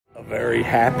Very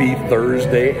happy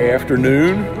Thursday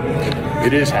afternoon.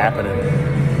 It is happening.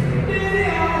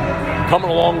 Coming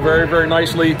along very, very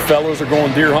nicely. Fellows are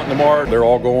going deer hunting tomorrow. They're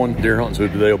all going deer hunting, so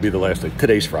today will be the last day.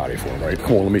 Today's Friday for them, right?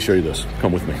 Come on, let me show you this.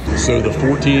 Come with me. So the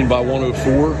 14 by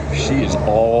 104, she is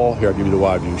all, here, I'll give you the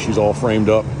wide view. She's all framed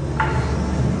up.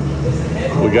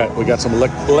 We got some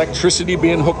electricity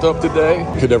being hooked up today.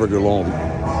 Could never go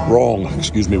wrong,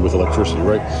 with electricity,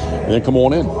 right? And then come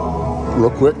on in,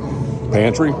 real quick.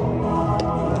 Pantry,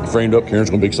 framed up. Karen's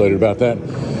gonna be excited about that.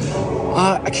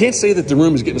 I can't say that the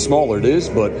room is getting smaller. It is,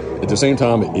 but at the same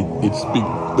time, it's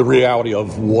the reality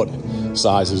of what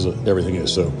sizes everything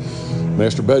is. So,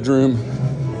 master bedroom,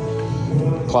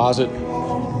 closet,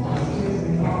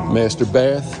 master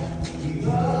bath.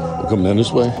 We'll come down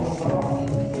this way.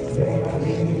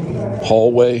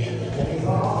 Hallway,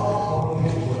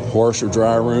 washer,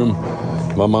 dry room,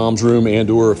 my mom's room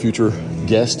and/or a future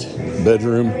guest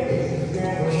bedroom.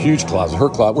 Huge closet. Her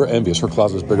closet, we're envious. Her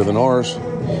closet is bigger than ours.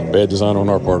 Bad design on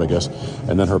our part, I guess.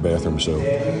 And then her bathroom. So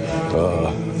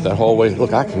that hallway,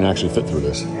 look, I can actually fit through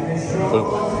this.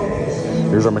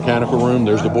 Here's our mechanical room.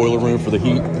 There's the boiler room for the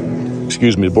heat.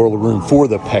 The boiler room for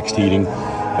the PEX heating.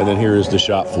 And then here is the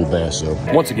shop full bath. So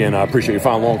once again, I appreciate you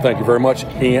following along. Thank you very much.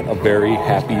 And a very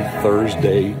happy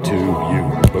Thursday to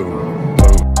you. Boom.